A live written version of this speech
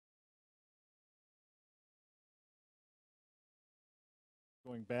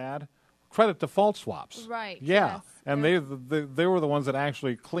going bad. Credit default swaps. Right. Yeah. Yes. And they were the ones that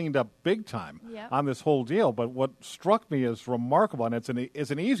actually cleaned up big time on this whole deal. But what struck me as remarkable, and it's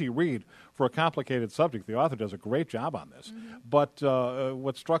an easy read for a complicated subject. The author does a great job on this. Mm-hmm. But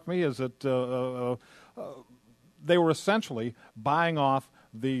what struck me is that they were essentially buying off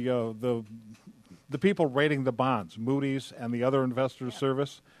the people rating the bonds, Moody's and the other investors'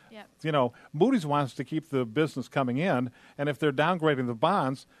 service. Yep. You know, Moody's wants to keep the business coming in, and if they're downgrading the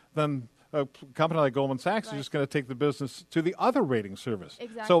bonds, then a company like Goldman Sachs is just going to take the business to the other rating service.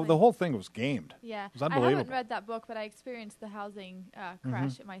 Exactly. So the whole thing was gamed. Yeah. It was unbelievable. I haven't read that book, but I experienced the housing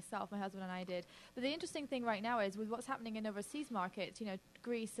crash myself. My husband and I did. But the interesting thing right now is with what's happening in overseas markets, you know,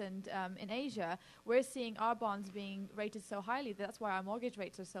 Greece and in Asia, we're seeing our bonds being rated so highly. That's why our mortgage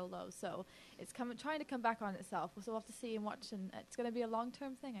rates are so low. So it's trying to come back on itself. So we'll have to see and watch, and it's going to be a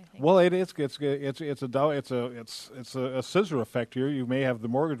long-term thing, I think. Well, it's a scissor effect here. You may have the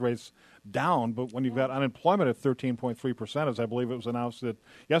mortgage rates down, but when you've got unemployment at 13.3%, as I believe it was announced that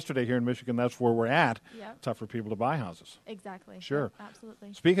yesterday here in Michigan, that's where we're at. Yep. Tough for people to buy houses. Exactly. Sure. Yep,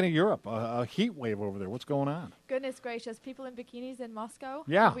 absolutely. Speaking of Europe, a heat wave over there. What's going on? Goodness gracious, people in bikinis in Moscow?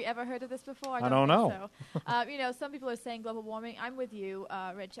 Yeah. Have we ever heard of this before? I don't know. So. You know, some people are saying global warming. I'm with you,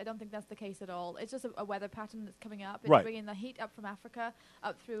 Rich. I don't think that's the case at all. It's just a weather pattern that's coming up. It's bringing the heat up from Africa,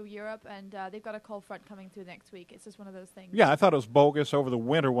 up through Europe, and they've got a cold front coming through next week. It's just one of those things. Yeah, I thought it was bogus over the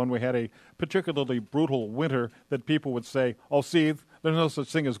winter when we had a particularly brutal winter that people would say, oh, see, there's no such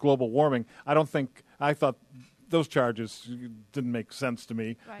thing as global warming. I thought those charges didn't make sense to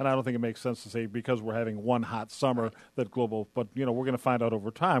me, and I don't think it makes sense to say because we're having one hot summer that global, but, you know, we're going to find out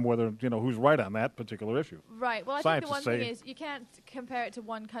over time whether, you know, who's right on that particular issue. Right. Well, I think the one thing is you can't compare it to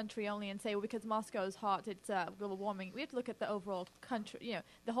one country only and say, well, because Moscow is hot, it's global warming. We have to look at the overall country, you know,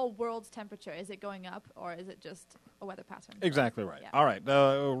 the whole world's temperature. Is it going up or is it just a weather pattern? Exactly right. Yeah. All right.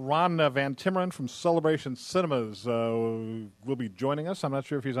 Ron Van Timmeren from Celebration Cinemas will be joining us. I'm not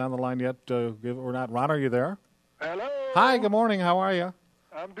sure if he's on the line yet or not. Ron, are you there? Hello. Hi, good morning. How are you?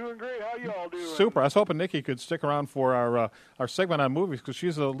 I'm doing great. How you all doing? Super. I was hoping Nikki could stick around for our segment on movies because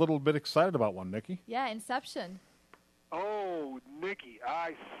she's a little bit excited about one, Nikki. Yeah, Inception. Oh, Nikki,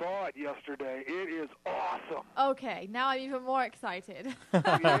 I saw it yesterday. It is awesome. Okay, now I'm even more excited.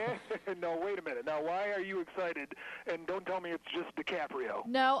 Yeah? No, wait a minute. Now, why are you excited? And don't tell me it's just DiCaprio.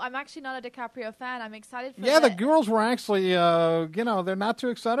 No, I'm actually not a DiCaprio fan. I'm excited for the girls were actually, they're not too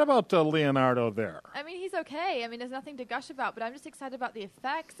excited about Leonardo there. I mean, he's okay. I mean, there's nothing to gush about, but I'm just excited about the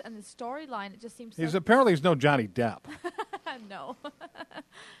effects and the storyline. It just seems Apparently he's no Johnny Depp. No.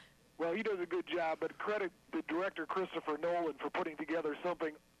 Well, he does a good job, but credit the director, Christopher Nolan, for putting together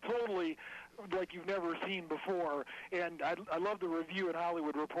something totally like you've never seen before. And I love the review in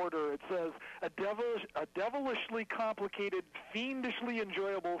Hollywood Reporter. It says, a devilishly complicated, fiendishly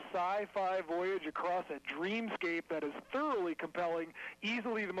enjoyable sci-fi voyage across a dreamscape that is thoroughly compelling,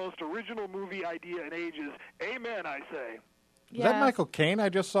 easily the most original movie idea in ages. Amen, I say. Is that Michael Caine I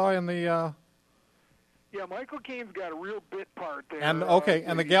just saw in the... Yeah, Michael Caine's got a real bit part there. And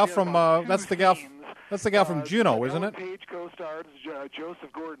and the gal from that's the gal from Juno, isn't it? Page co-stars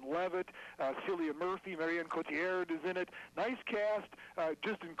Joseph Gordon-Levitt, Cillian Murphy, Marianne Cotillard is in it. Nice cast,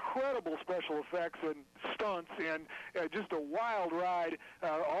 just incredible special effects and stunts, and just a wild ride.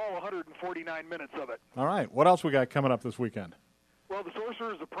 All 149 minutes of it. All right, what else we got coming up this weekend? Well, The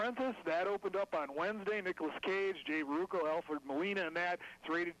Sorcerer's Apprentice, that opened up on Wednesday. Nicolas Cage, Jay Baruchel, Alfred Molina, and that. It's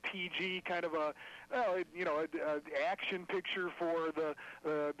rated PG, kind of a action picture for the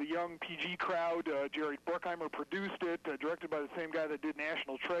young PG crowd. Jerry Bruckheimer produced it, directed by the same guy that did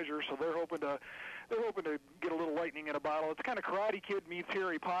National Treasure. So they're hoping to get a little lightning in a bottle. It's kind of Karate Kid meets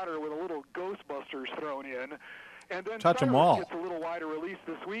Harry Potter with a little Ghostbusters thrown in. And then Touch 'em all. gets a little wider release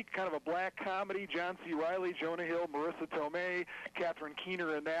this week, kind of a black comedy. John C. Reilly, Jonah Hill, Marissa Tomei, Catherine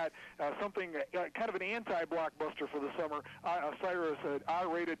Keener in that. Something kind of an anti-blockbuster for the summer. Cyrus, an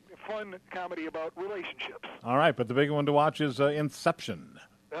R-rated fun comedy about relationships. All right, but the big one to watch is Inception.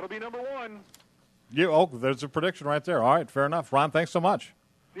 That'll be number one. There's a prediction right there. All right, fair enough. Ron, thanks so much.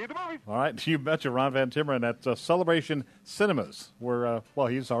 See you at the movies. All right, you betcha. Ron Van Timmeren at Celebration Cinemas, where,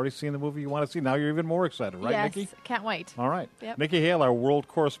 he's already seen the movie you want to see. Now you're even more excited, right, yes, Nikki? Can't wait. All right. Yep. Nicky Hale, our world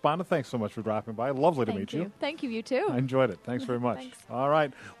correspondent, thanks so much for dropping by. Lovely to meet you. Thank you, you too. I enjoyed it. Thanks very much. Thanks. All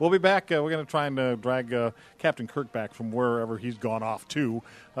right. We'll be back. We're going to try and drag Captain Kirk back from wherever he's gone off to.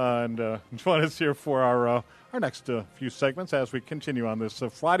 And join us here for our next few segments as we continue on this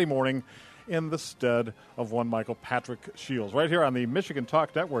Friday morning in the stead of one Michael Patrick Shields. Right here on the Michigan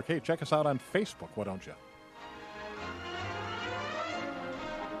Talk Network. Hey, check us out on Facebook, why don't you?